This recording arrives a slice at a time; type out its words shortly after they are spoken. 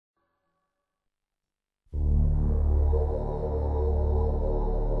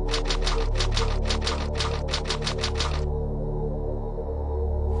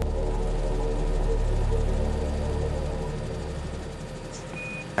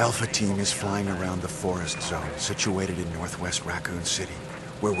Alpha Team is flying around the forest zone situated in northwest Raccoon City,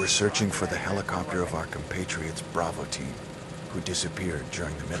 where we're searching for the helicopter of our compatriots Bravo Team, who disappeared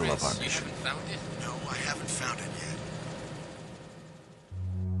during the middle of our mission. You haven't found it? No, I haven't found it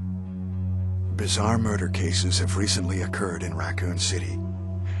yet. Bizarre murder cases have recently occurred in Raccoon City.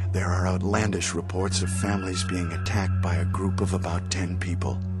 There are outlandish reports of families being attacked by a group of about 10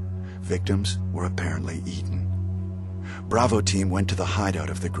 people. Victims were apparently eaten. Bravo Team went to the hideout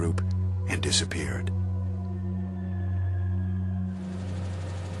of the group and disappeared.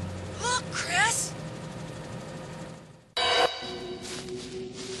 Look, Chris!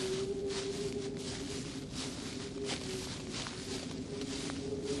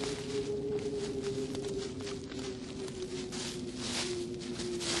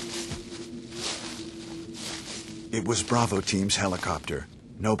 It was Bravo Team's helicopter.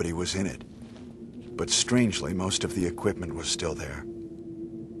 Nobody was in it. But strangely, most of the equipment was still there.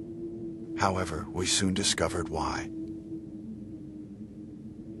 However, we soon discovered why.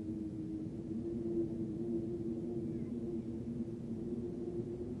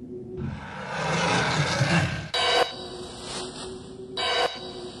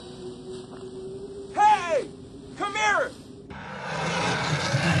 Hey! Come here!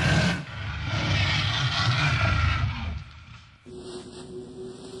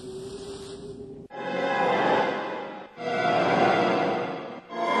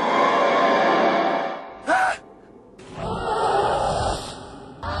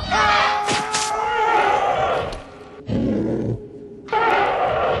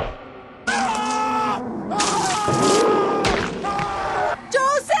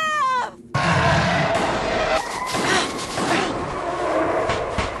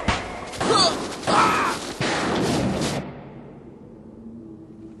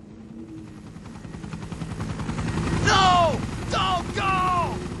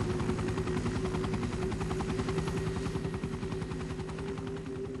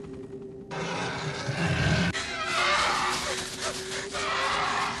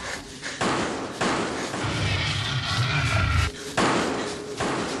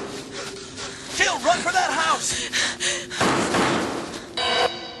 Run for that house!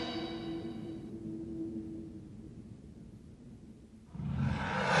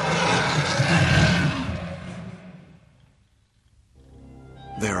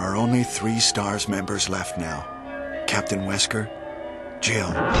 There are only 3 STARS members left now. Captain Wesker, Jill,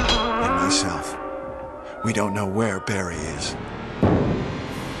 and myself. We don't know where Barry is.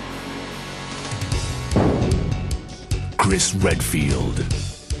 Chris Redfield.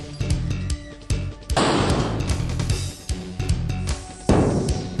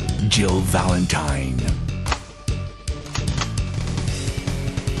 Jill Valentine.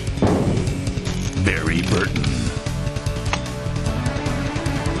 Barry Burton.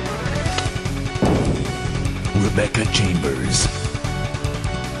 Rebecca Chambers.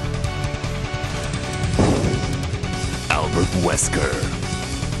 Albert Wesker.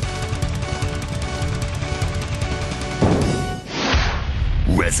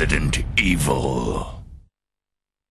 Resident Evil.